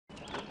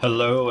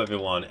Hello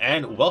everyone,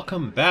 and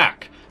welcome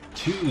back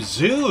to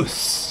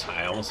Zeus!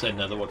 I almost said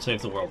another one,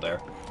 save the world there.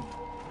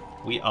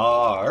 We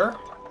are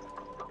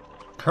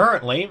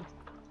currently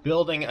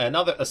building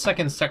a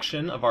second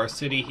section of our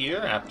city here,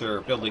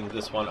 after building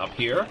this one up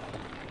here,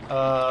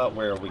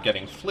 where we're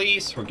getting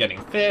fleece, we're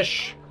getting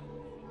fish,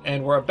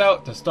 and we're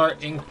about to start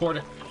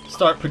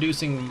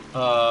producing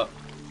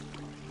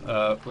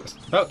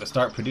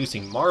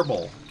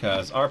marble,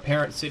 because our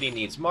parent city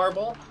needs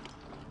marble.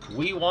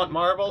 We want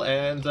marble,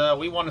 and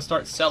we want to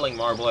start selling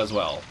marble as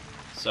well.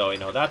 So, you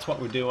know, that's what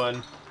we're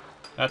doing.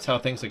 That's how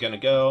things are gonna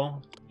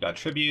go. Got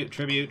tribute,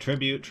 tribute,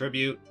 tribute,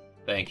 tribute.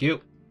 Thank you.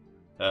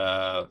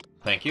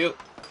 Thank you.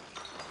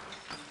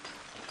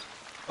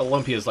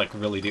 Olympia is like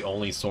really the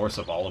only source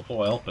of olive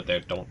oil, but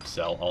they don't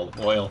sell olive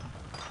oil.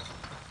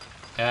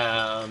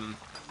 And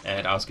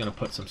I was gonna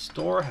put some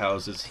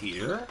storehouses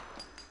here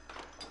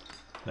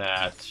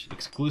that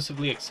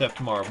exclusively accept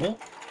marble.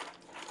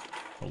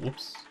 Oh,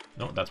 whoops.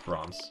 No, that's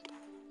bronze.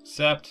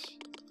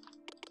 Accept.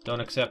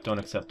 Don't accept, don't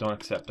accept, don't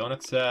accept, don't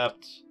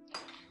accept.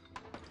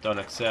 Don't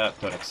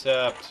accept, don't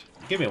accept.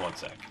 Give me 1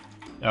 sec.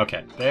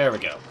 Okay, there we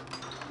go.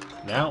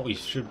 Now we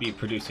should be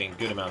producing a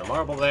good amount of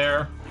marble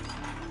there.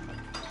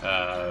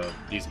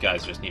 These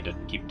guys just need to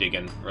keep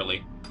digging,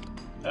 really.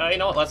 You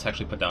know what, let's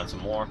actually put down some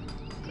more.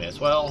 May as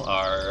well.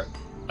 Our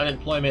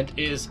unemployment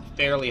is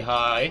fairly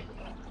high.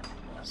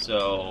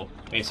 So,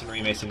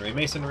 masonry, masonry,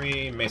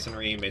 masonry,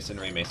 masonry,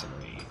 masonry,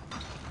 masonry.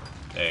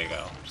 There you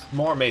go. Just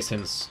more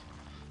masons.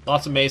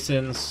 Lots of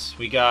masons.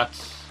 We got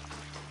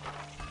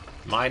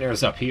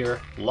miners up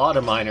here. A lot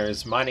of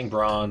miners mining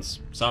bronze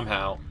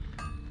somehow.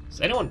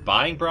 Is anyone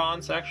buying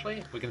bronze,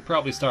 actually? We can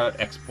probably start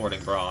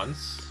exporting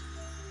bronze.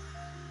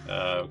 We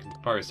can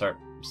probably start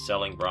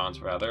selling bronze,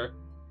 rather.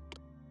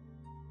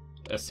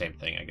 The same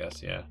thing, I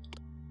guess, yeah.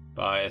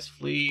 Buy as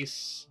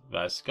fleece.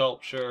 Buy as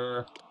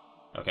sculpture.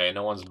 Okay,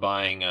 no one's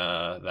buying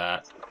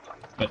that.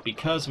 But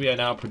because we are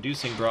now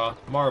producing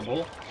marble,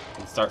 we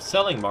can start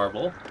selling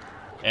marble,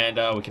 and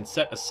we can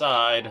set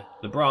aside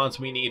the bronze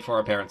we need for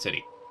our parent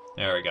city.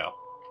 There we go.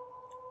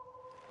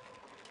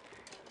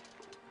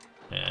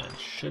 And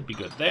should be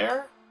good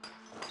there.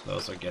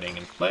 Those are getting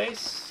in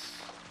place.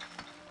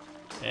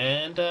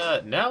 And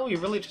now we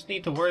really just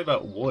need to worry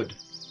about wood.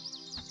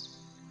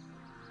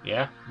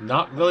 Yeah,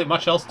 not really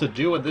much else to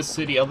do in this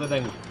city other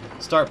than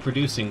start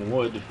producing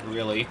wood,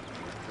 really.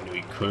 And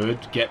we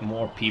could get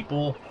more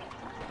people,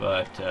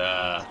 but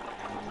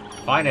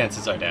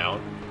finances are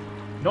down.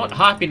 You know what?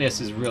 Happiness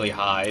is really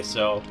high,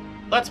 so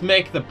let's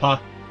make the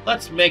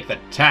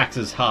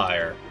taxes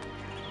higher.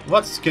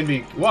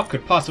 What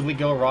could possibly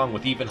go wrong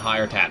with even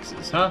higher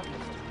taxes, huh?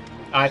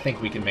 I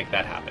think we can make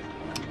that happen.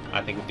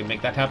 I think we can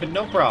make that happen,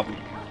 no problem.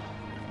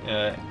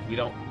 I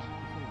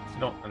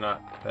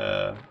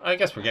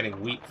guess we're getting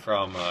wheat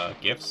from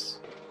gifts.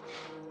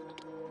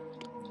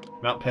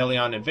 Mount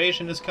Pelion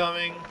invasion is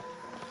coming.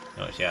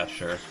 Oh, yeah,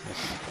 sure.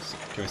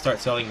 Can we start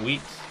selling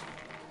wheat?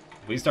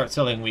 If we start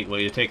selling wheat, will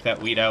you take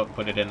that wheat out and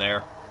put it in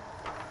there?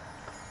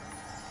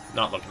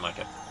 Not looking like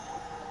it.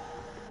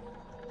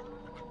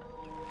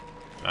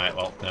 Alright,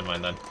 well, never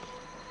mind then.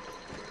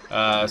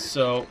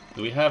 So,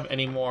 do we have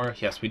any more?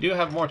 Yes, we do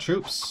have more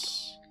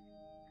troops.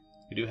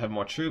 We do have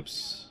more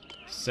troops.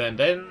 Send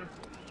in.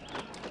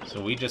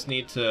 So we just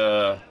need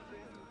to...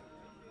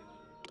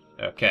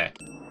 Okay.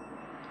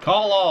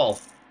 Call all!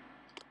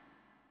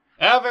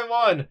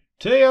 Everyone!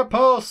 To your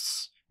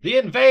posts! The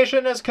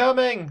invasion is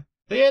coming!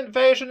 The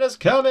invasion is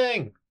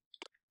coming!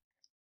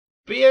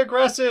 Be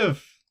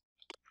aggressive!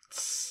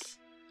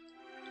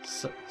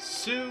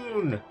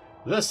 Soon!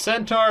 The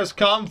centaurs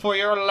come for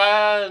your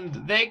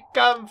land! They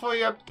come for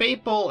your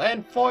people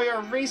and for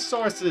your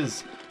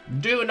resources!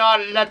 Do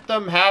not let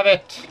them have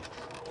it!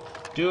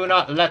 Do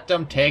not let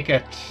them take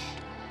it!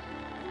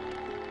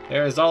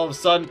 There is all of a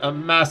sudden a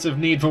massive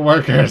need for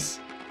workers!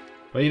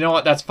 But you know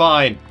what? That's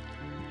fine.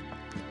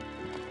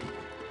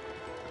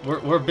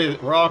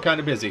 We're all kind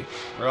of busy.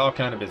 We're all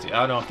kind of busy. I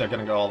don't know if they're going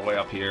to go all the way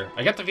up here.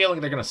 I get the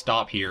feeling they're going to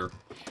stop here.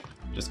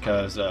 Just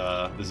because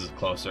this is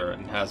closer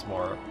and has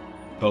more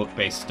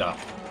boat-based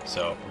stuff.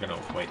 So we're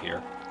going to wait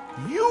here.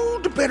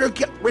 You'd better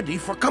get ready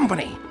for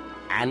company.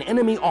 An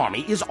enemy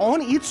army is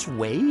on its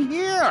way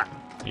here.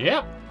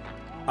 Yep.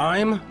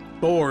 I'm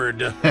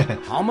bored.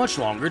 How much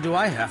longer do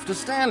I have to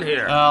stand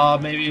here?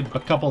 Maybe a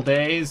couple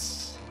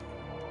days.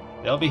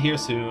 They'll be here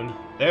soon.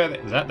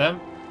 Is that them?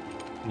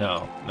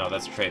 No,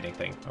 that's a trading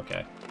thing.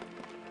 Okay.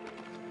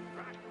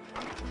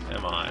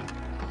 Come on.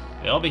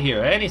 They'll be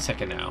here any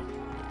second now.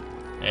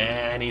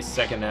 Any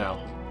second now.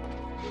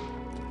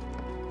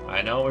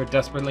 I know we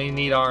desperately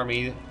need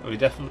army. We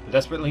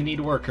desperately need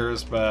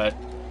workers, but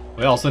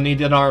we also need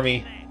an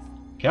army.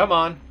 Come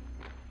on.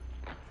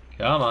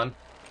 Come on.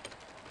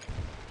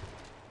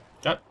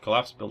 Oh,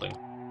 collapsed building.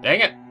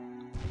 Dang it!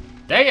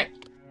 Dang it!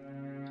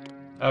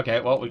 Okay,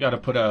 well, we gotta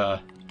put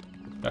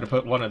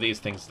one of these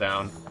things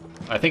down.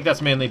 I think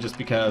that's mainly just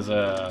because,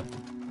 okay,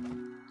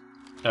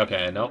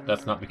 nope,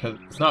 that's not because...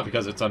 It's not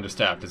because it's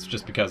understaffed, it's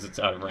just because it's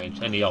out of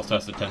range, and he also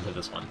has to tend to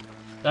this one.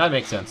 That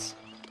makes sense.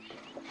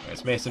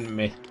 There's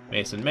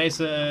Mason,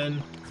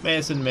 Mason,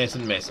 Mason,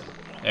 Mason, Mason.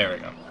 There we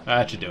go.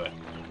 That should do it.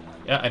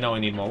 Yeah, I know I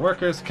need more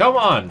workers. Come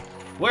on!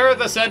 Where are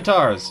the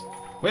centaurs?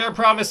 Where are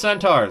promised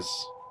centaurs?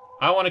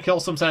 I want to kill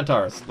some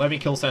centaurs. Let me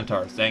kill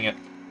centaurs. Dang it.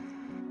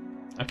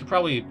 I could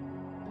probably...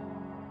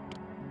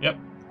 Yep.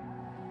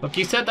 Look,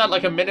 you said that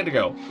like a minute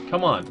ago.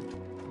 Come on.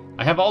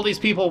 I have all these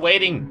people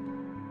waiting.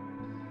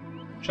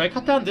 Should I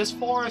cut down this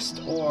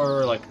forest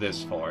or like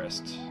this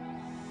forest?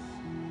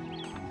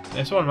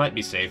 This one might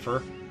be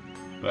safer,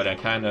 but I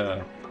kind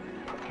of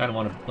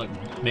want to,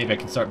 like, maybe I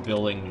can start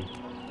building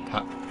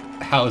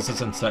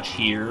houses and such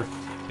here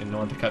in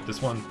order to cut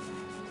this one,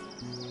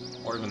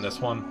 or even this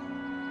one.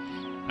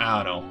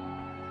 I don't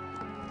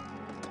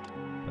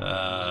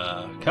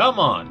know. Come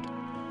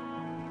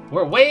on,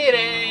 we're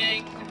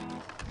waiting.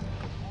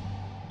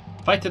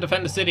 Fight to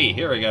defend the city.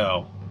 Here we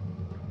go.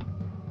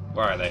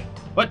 Where are they?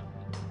 What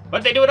are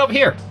they doing up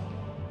here?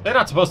 They're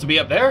not supposed to be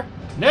up there.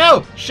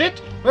 No!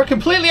 Shit! We're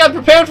completely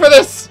unprepared for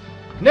this!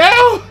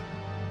 No!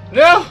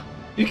 No!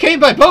 You came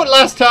by boat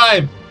last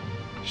time!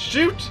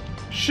 Shoot!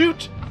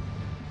 Shoot!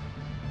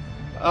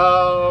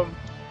 I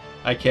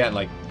can't,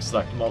 like,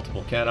 select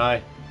multiple, can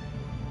I?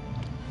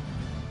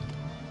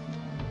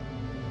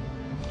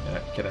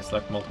 Can I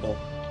select multiple?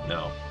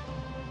 No.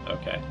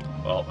 Okay.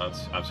 Well,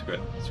 I'm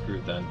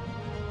screwed then.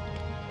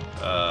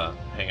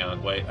 Hang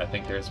on, wait, I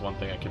think there's one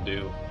thing I can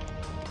do.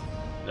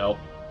 Nope.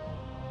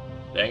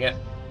 Dang it.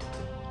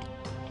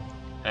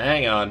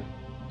 Hang on.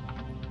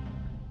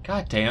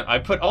 God damn, I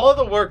put all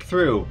the work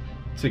through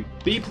to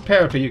be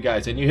prepared for you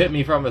guys, and you hit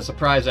me from a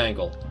surprise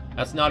angle.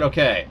 That's not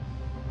okay.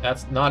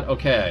 That's not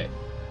okay.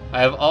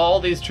 I have all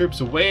these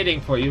troops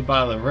waiting for you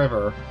by the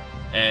river,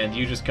 and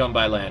you just come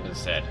by land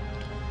instead.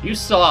 You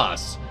saw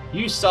us.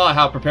 You saw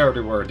how prepared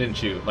we were,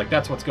 didn't you? Like,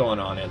 that's what's going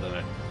on, isn't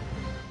it?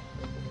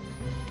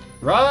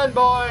 Run,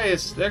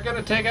 boys! They're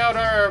gonna take out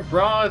our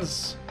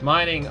bronze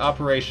mining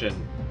operation.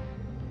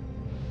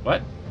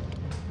 What?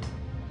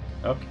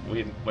 Okay,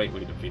 wait,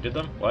 we defeated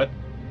them? What?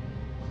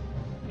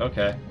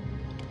 Okay.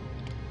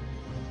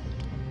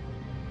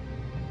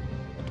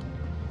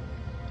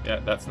 Yeah,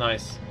 that's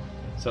nice.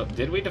 So,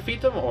 did we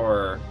defeat them,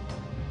 or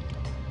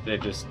they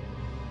just...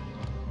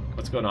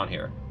 What's going on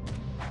here?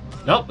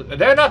 Nope,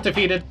 they're not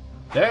defeated!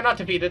 They're not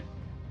defeated!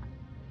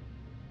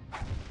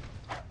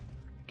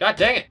 God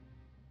dang it!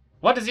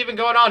 What is even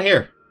going on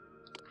here?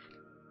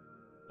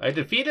 Are you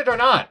defeated or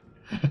not?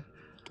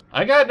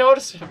 I got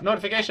a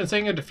notification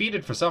saying you're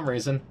defeated for some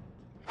reason.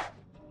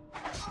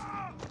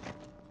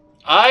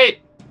 I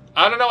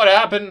don't know what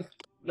happened.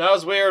 That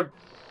was weird.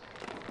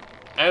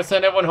 I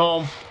sent everyone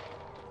home.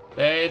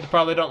 They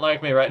probably don't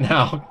like me right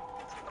now.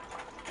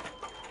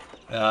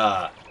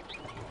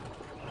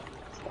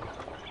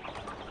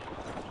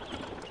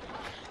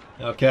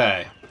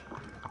 Okay.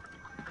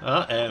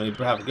 And we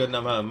have a good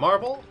amount of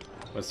marble.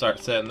 We'll start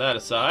setting that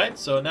aside.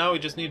 So now we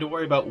just need to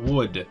worry about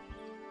wood.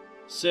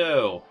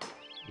 So,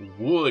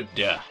 wood.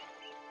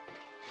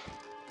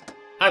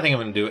 I think I'm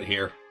gonna do it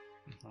here.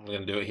 I'm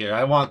gonna do it here.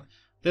 I want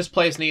this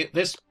place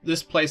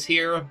this place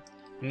here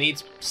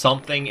needs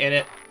something in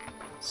it.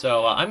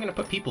 So I'm gonna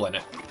put people in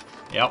it.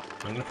 Yep,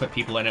 I'm gonna put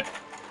people in it.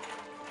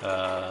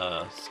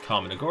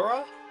 Common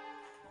Agora.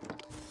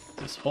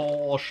 This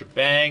whole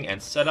shebang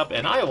and setup,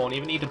 and I won't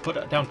even need to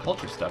put down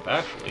culture stuff.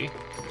 Actually,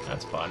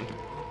 that's fun.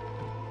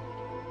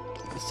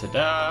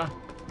 Sida,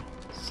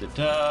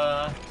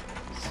 Sida,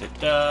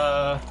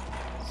 Sida,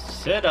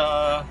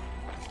 Sida,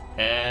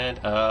 and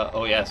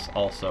oh yes,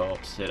 also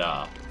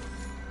Sida.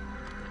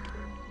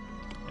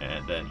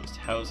 And then just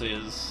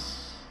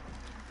houses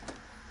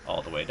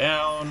all the way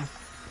down.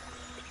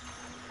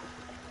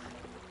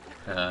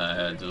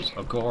 Those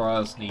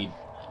agoras need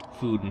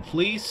food and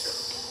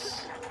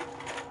fleece.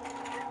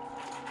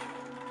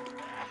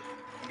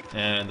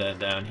 And then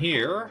down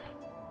here,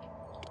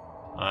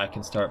 I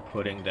can start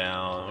putting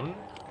down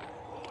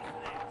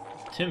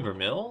timber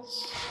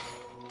mills.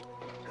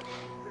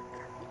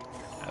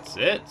 That's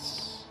it.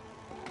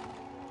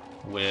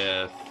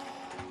 With...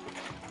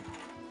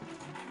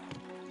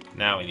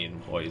 Now we need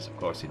employees, of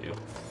course you do.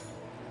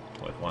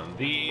 With one of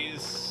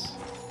these.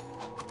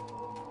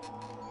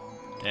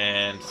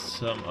 And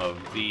some of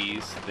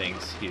these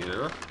things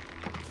here.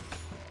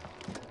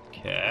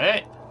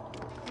 Okay.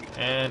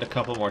 And a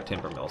couple more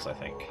timber mills, I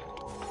think.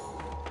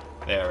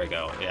 There we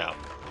go. Yeah.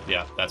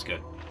 Yeah, that's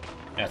good.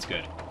 That's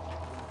good.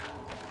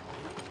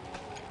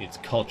 It's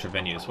culture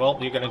venues. Well,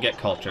 you're gonna get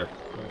culture.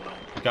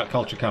 We got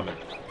culture coming.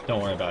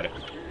 Don't worry about it.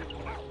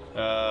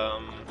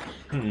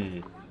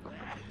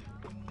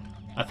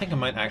 I think I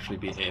might actually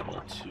be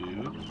able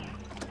to...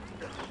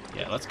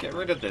 Yeah, let's get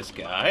rid of this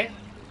guy.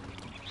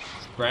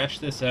 Let's branch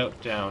this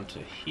out down to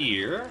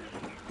here.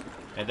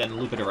 And then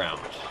loop it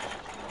around.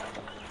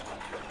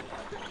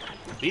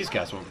 These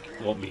guys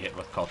won't be hit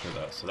with culture,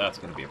 though, so that's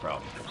going to be a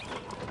problem.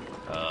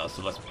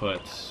 So let's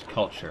put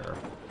culture...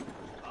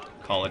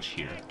 college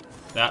here.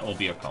 That will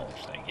be a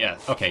college thing. Yeah,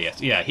 okay,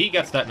 yes. Yeah, he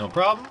gets that, no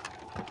problem.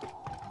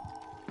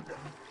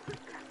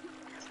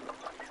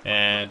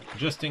 And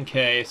just in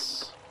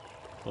case,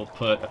 we'll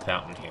put a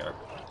fountain here.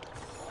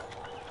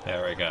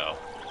 There we go.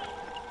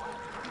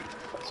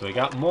 So we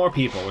got more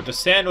people. We're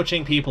just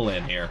sandwiching people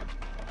in here.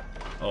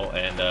 Oh,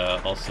 and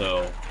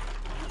also,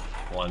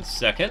 1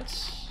 second.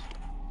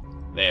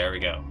 There we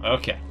go.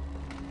 Okay.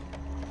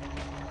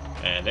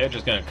 And they're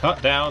just gonna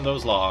cut down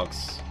those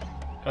logs.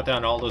 Cut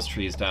down all those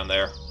trees down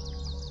there.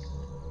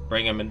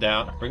 Bring them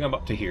down. Bring them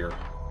up to here.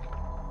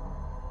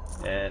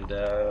 And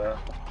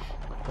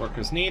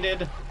workers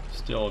needed.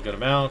 Still a good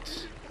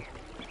amount.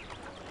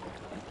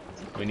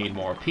 We need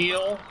more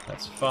peel.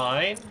 That's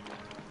fine.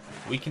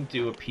 We can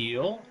do a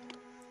peel.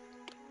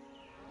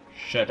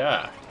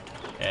 Shada.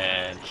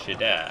 And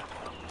shada.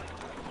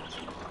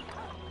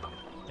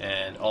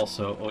 And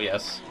also, oh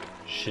yes,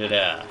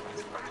 shada.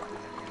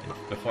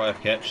 Before I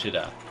forget,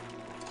 shada.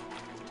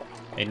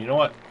 And you know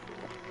what?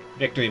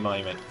 Victory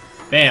monument.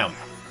 Bam!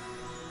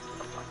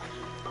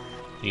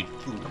 Need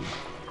food.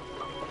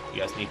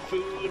 You guys need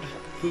food.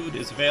 Food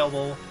is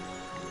available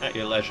at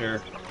your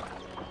leisure.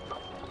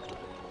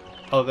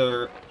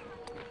 Other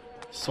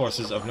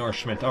sources of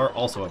nourishment are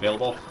also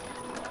available.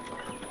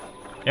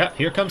 Yeah,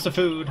 here comes the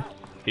food.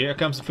 Here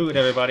comes the food,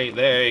 everybody.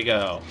 There you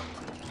go.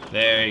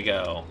 There you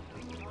go.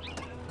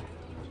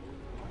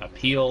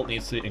 Appeal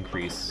needs to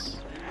increase,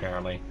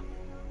 apparently.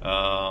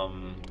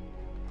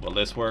 Will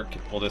this work?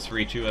 Will this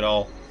reach you at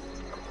all?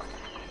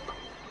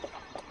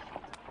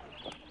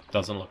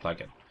 Doesn't look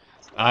like it.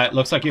 It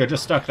looks like you're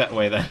just stuck that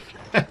way then.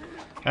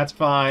 That's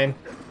fine.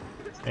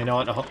 You know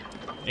what?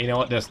 You know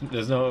what? There's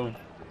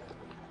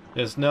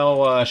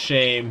no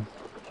shame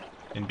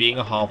in being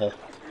a hovel,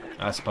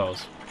 I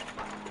suppose.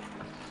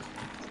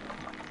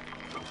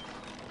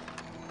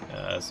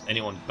 Is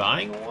anyone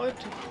buying wood?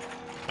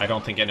 I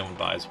don't think anyone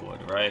buys wood,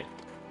 right?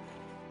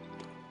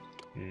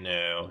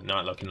 No,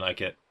 not looking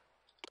like it.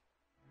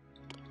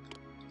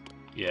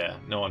 Yeah,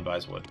 no one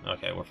buys wood.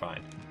 Okay, we're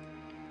fine.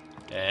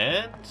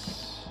 And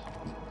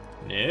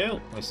no,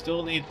 we're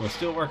still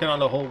working on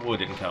the whole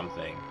wood income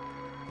thing.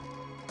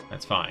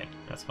 That's fine.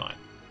 That's fine.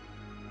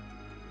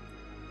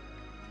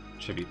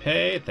 Should be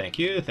paid. Thank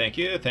you, thank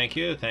you, thank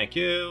you, thank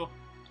you.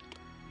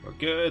 We're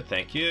good,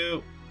 thank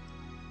you.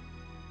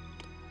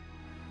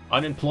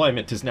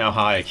 Unemployment is now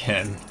high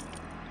again.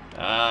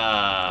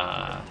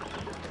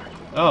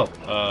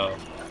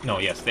 No,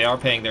 yes, they are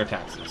paying their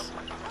taxes.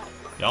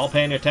 Y'all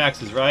paying their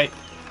taxes, right?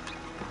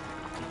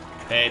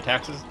 Pay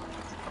taxes?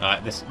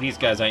 These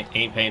guys ain't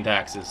paying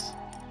taxes.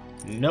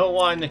 No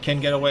one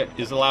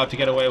is allowed to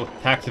get away with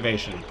tax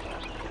evasion.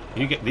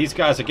 These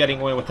guys are getting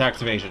away with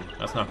tax evasion.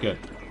 That's not good.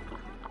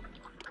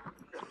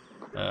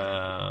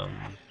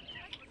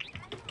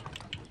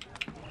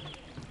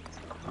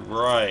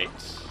 Right.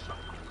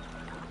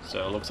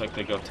 So it looks like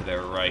they go to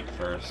their right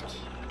first.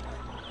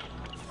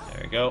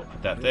 There we go.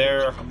 Put that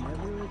there.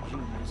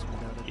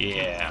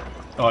 Yeah.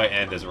 Oh,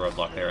 and there's a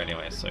roadblock there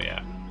anyway, so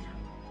yeah.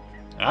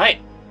 Alright!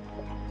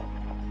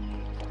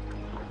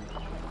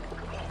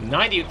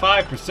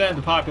 95% of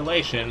the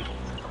population.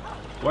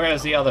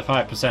 Where's the other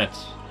 5%?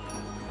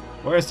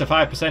 Where's the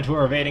 5% who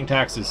are evading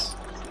taxes?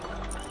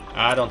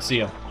 I don't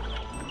see them.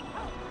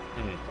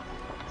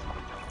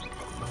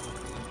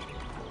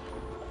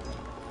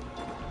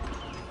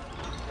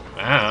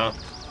 I don't know.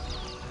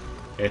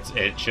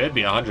 It should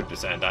be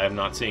 100%. I am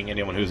not seeing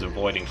anyone who's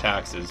avoiding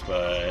taxes,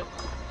 but...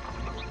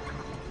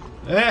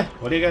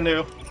 what are you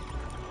gonna do?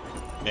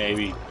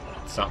 Maybe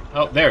some...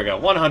 Oh, there we go.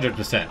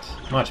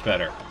 100%. Much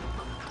better.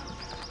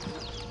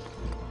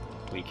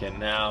 We can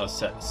now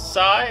set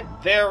aside.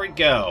 There we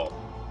go.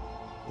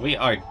 We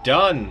are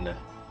done.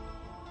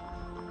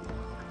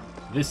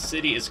 This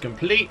city is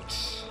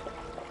complete.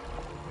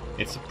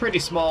 It's a pretty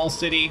small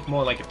city,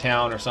 more like a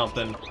town or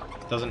something.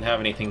 Doesn't have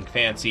anything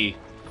fancy.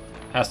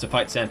 Has to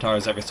fight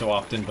centaurs every so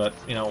often, but,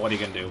 you know, what are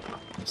you gonna do?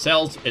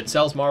 It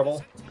sells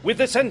marble. With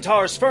the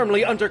centaurs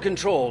firmly under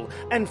control,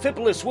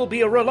 Amphipolis will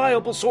be a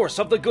reliable source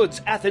of the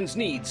goods Athens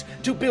needs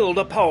to build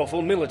a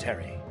powerful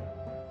military.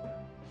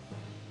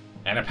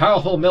 And a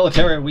powerful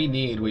military we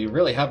need. We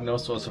really have no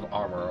source of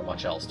armor or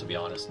much else, to be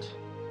honest.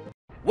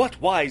 What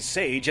wise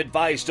sage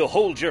advised to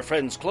hold your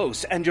friends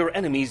close and your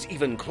enemies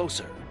even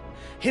closer?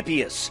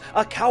 Hippias,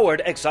 a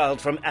coward exiled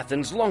from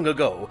Athens long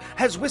ago,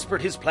 has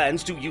whispered his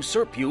plans to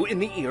usurp you in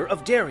the ear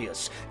of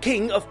Darius,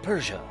 king of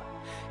Persia.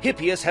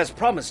 Hippias has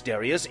promised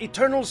Darius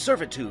eternal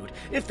servitude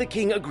if the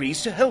king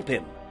agrees to help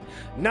him.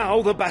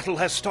 Now the battle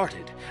has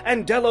started,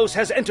 and Delos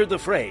has entered the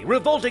fray,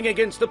 revolting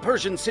against the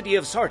Persian city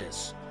of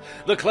Sardis.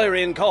 The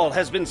clarion call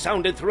has been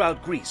sounded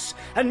throughout Greece,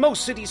 and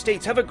most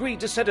city-states have agreed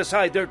to set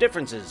aside their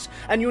differences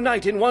and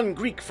unite in one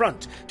Greek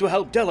front to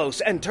help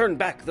Delos and turn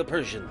back the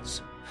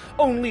Persians.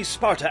 Only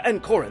Sparta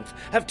and Corinth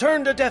have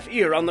turned a deaf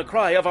ear on the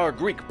cry of our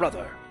Greek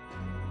brother.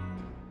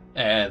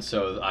 And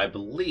so I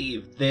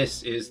believe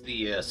this is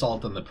the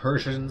assault on the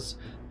Persians,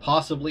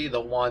 possibly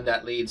the one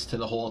that leads to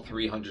the whole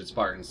 300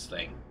 Spartans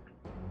thing.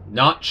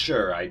 Not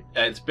sure.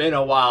 It's been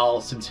a while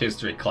since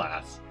history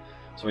class.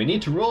 So we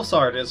need to rule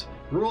Sardis,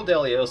 rule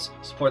Delios,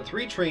 support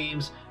 3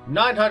 teams,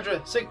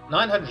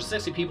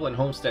 960 people in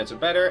homesteads or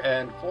better,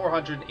 and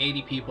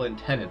 480 people in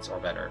tenants or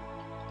better.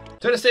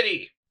 To the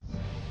city!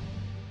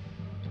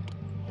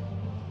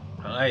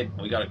 Alright,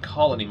 we got a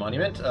colony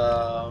monument.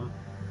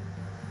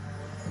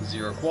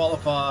 0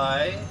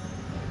 qualify.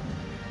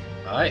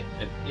 Alright,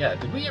 yeah,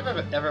 did we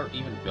ever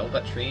even build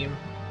that stream?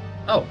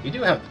 Oh, we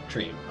do have the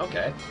stream.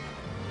 Okay.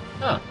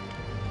 Huh.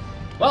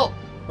 Well,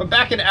 we're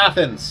back in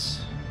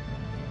Athens.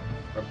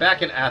 We're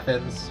back in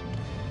Athens.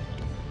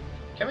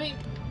 Can we...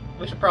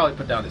 We should probably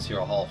put down this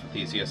hero hall for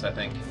Theseus, I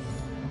think.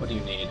 What do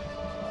you need?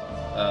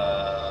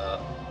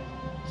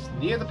 It's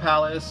near the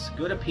palace,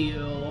 good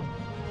appeal,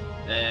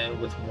 and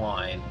with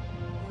wine.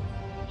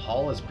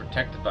 Hall is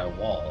protected by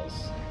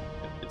walls.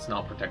 It's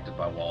not protected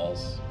by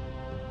walls.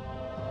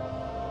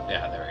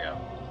 Yeah, there we go.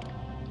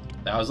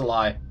 That was a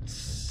lie.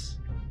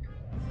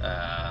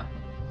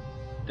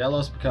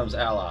 Delos becomes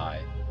ally.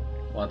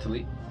 Want to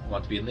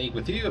be in league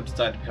with you? I've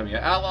decided to become your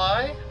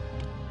ally.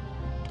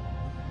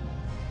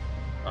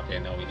 Okay,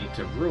 no, we need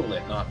to rule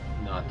it, not,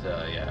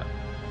 yeah.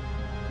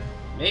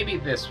 Maybe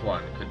this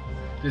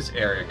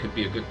area could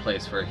be a good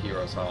place for a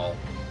Heroes Hall.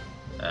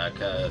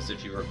 Because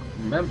if you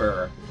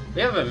remember,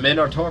 we have a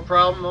Minotaur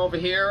problem over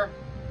here.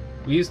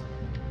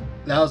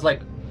 That was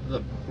like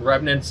the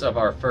remnants of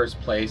our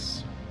first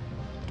place.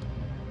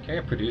 Can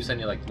we produce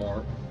any, like,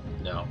 more?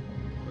 No.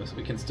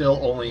 We can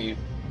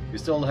we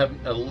still have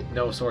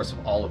no source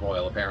of olive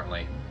oil,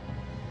 apparently.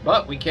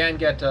 But we can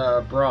get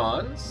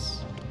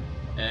bronze,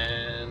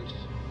 and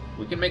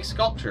we can make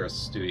sculptures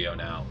studio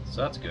now,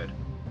 so that's good.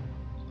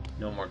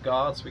 No more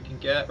gods we can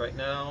get right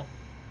now.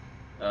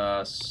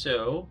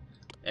 So,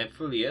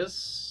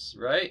 Amphilius,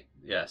 right?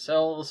 Yeah,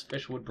 sells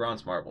fish, wood,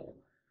 bronze, marble.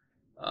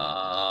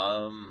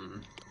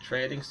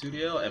 Trading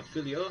studio,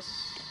 Amphilios.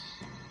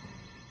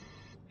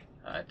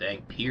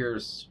 Dang,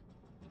 Piers.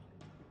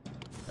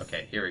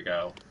 Okay, here we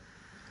go.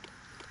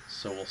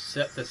 So we'll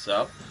set this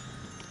up.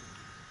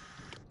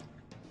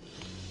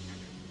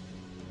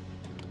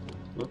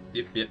 Whoop,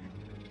 yip, yip.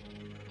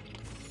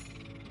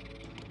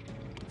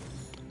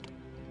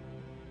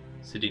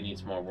 City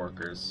needs more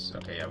workers.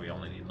 Okay, yeah, we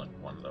only need like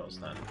one of those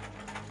then.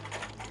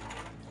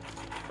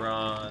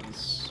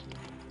 Bronze.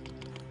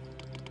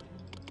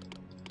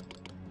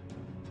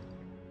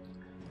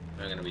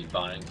 I'm gonna be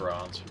buying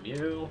bronze from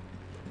you.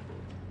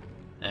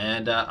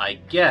 And I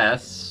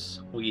guess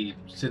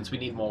since we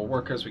need more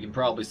workers, we can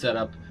probably set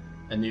up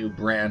a new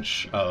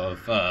branch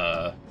of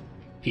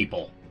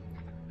people.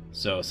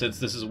 So since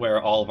this is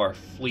where all of our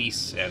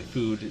fleece and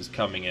food is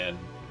coming in,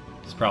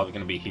 it's probably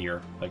going to be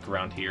here, like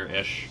around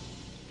here-ish.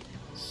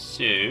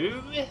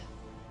 So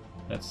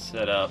let's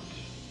set up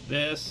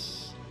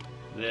this.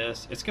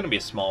 It's going to be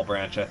a small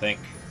branch, I think.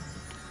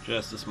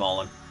 Just a small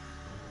one.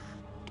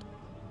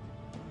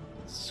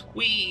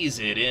 Squeeze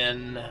it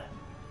in.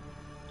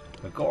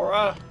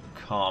 Agora,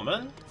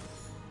 common.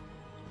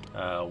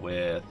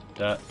 With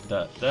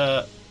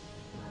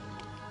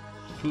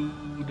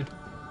food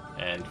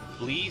and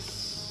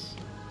fleece.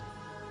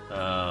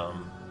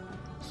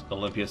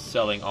 Olympia's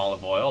selling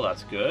olive oil,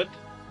 that's good.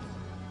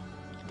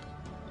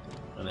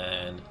 And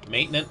then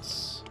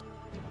maintenance,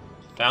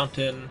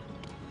 fountain,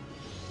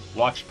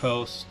 watch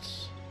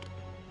posts,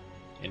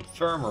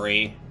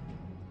 infirmary.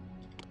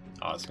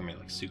 Oh, it's gonna be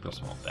like super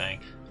small,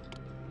 dang.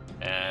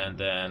 And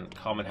then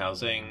common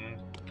housing,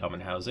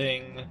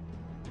 housing.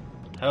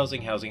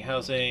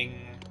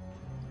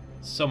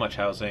 So much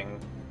housing.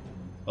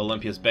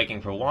 Olympia's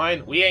begging for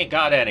wine. We ain't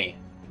got any.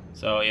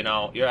 So, you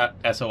know, you're at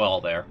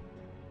SOL there.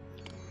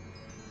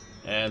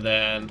 And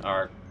then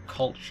our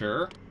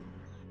culture.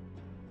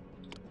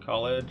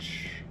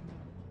 College.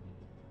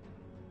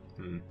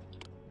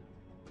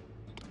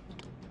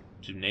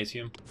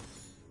 Gymnasium.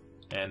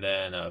 And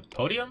then a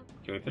podium?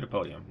 Can we fit a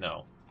podium?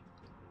 No.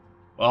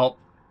 Well,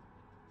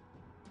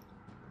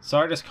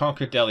 Sardis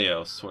conquered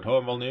Delios. What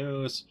horrible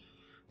news.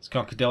 It's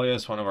conquered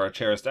Delios, one of our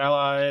cherished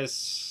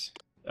allies.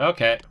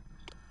 Okay.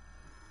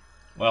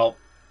 Well,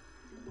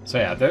 so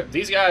yeah,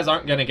 these guys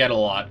aren't gonna get a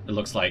lot, it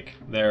looks like.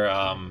 They're,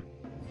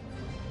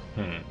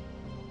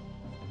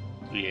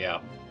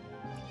 yeah.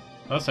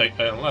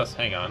 Unless,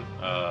 hang on,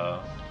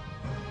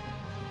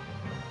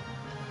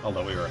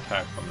 although we were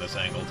attacked from this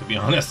angle, to be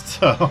honest,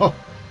 so...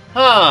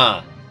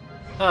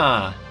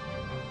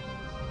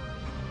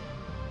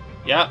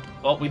 Yeah,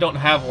 well, we don't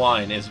have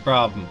wine, is the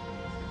problem.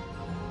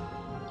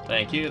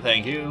 Thank you.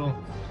 Thank you.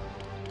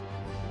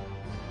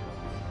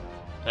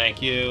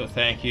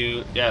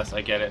 Yes,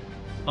 I get it.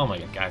 Oh my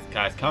god,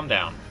 guys, calm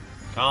down.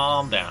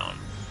 Calm down.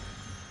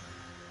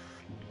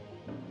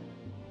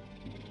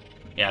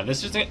 Yeah,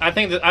 this is... I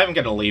think that I'm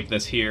gonna leave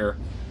this here.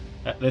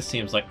 This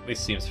seems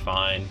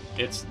fine.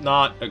 It's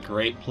not a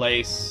great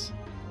place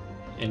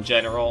in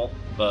general,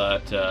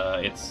 but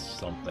it's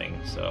something,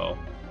 so...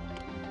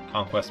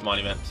 Conquest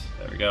Monument,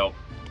 there we go.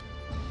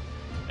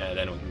 And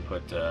then we can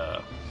put,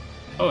 oh,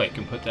 wait,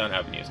 can put down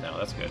avenues now,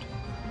 that's good.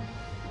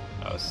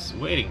 I was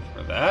waiting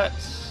for that.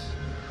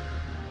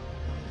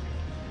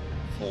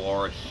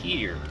 For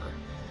here.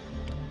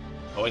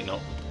 Oh, wait, no.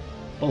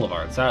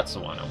 Boulevards, that's the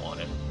one I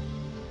wanted.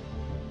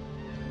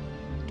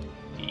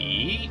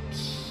 Eat.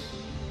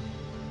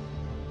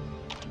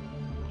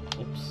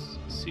 Oops,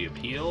 see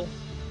appeal.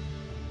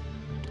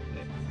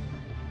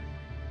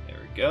 There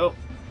we go.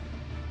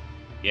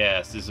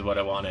 Yes, this is what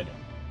I wanted.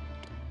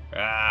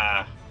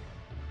 Ah,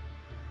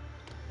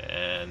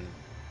 And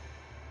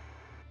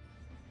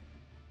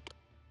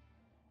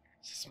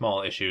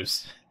small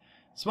issues.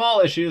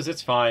 Small issues,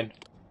 it's fine.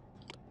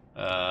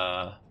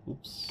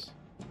 Oops.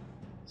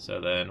 So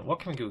then, what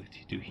can we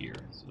do here?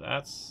 So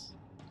that's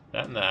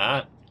that and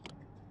that.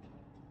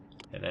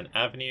 And then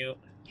avenue.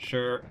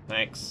 Sure,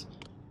 thanks.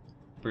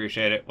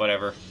 Appreciate it,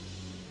 whatever.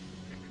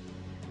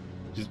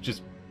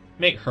 Just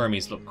make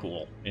Hermes look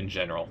cool, in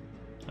general,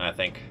 I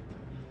think.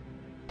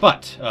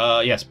 But,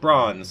 yes,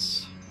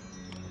 bronze.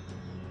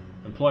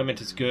 Employment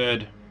is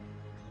good.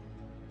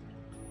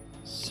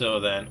 So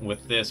then,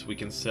 with this, we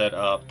can set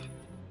up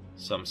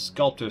some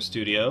sculptor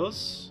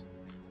studios.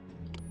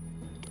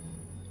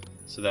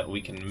 So that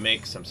we can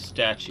make some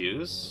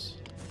statues.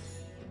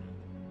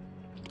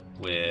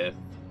 With,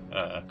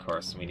 of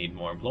course, we need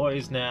more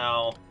employees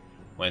now.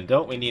 When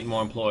don't we need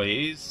more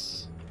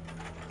employees?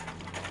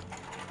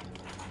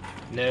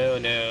 No,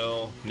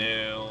 no,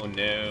 no,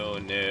 no,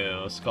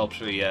 no.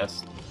 Sculpture,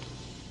 yes.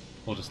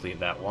 We'll just leave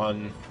that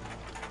one.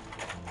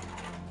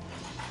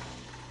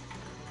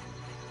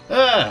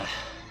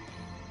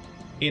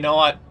 You know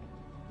what?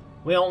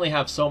 We only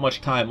have so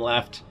much time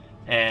left,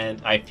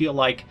 and I feel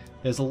like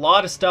there's a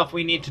lot of stuff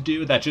we need to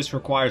do that just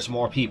requires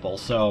more people,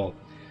 so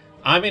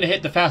I'm going to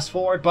hit the fast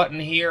forward button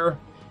here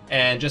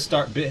and just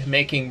start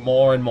making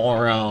more and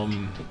more,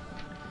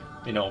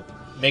 you know,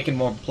 making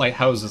more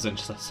houses and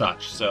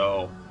such.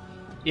 So,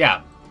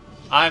 yeah,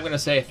 I'm going to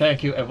say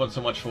thank you everyone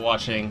so much for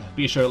watching.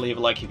 Be sure to leave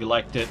a like if you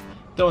liked it.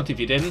 Don't if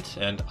you didn't,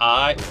 and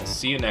I will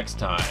see you next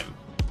time.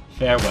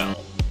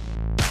 Farewell.